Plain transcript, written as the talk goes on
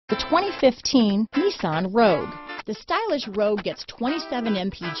The 2015 Nissan Rogue. The stylish Rogue gets 27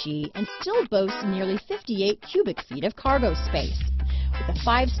 mpg and still boasts nearly 58 cubic feet of cargo space. With a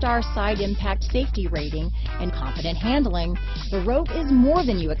 5-star side impact safety rating and confident handling, the Rogue is more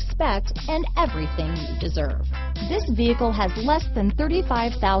than you expect and everything you deserve. This vehicle has less than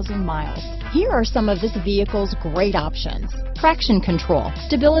 35,000 miles. Here are some of this vehicle's great options: traction control,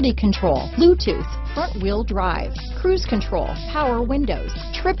 stability control, Bluetooth, front-wheel drive, cruise control, power windows,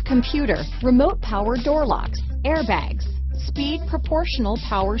 trip computer, remote power door locks, airbags, speed proportional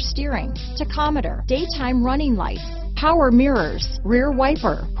power steering, tachometer, daytime running lights, power mirrors, rear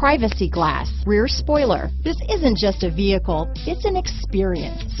wiper, privacy glass, rear spoiler. This isn't just a vehicle, it's an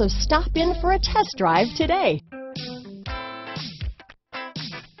experience. So stop in for a test drive today.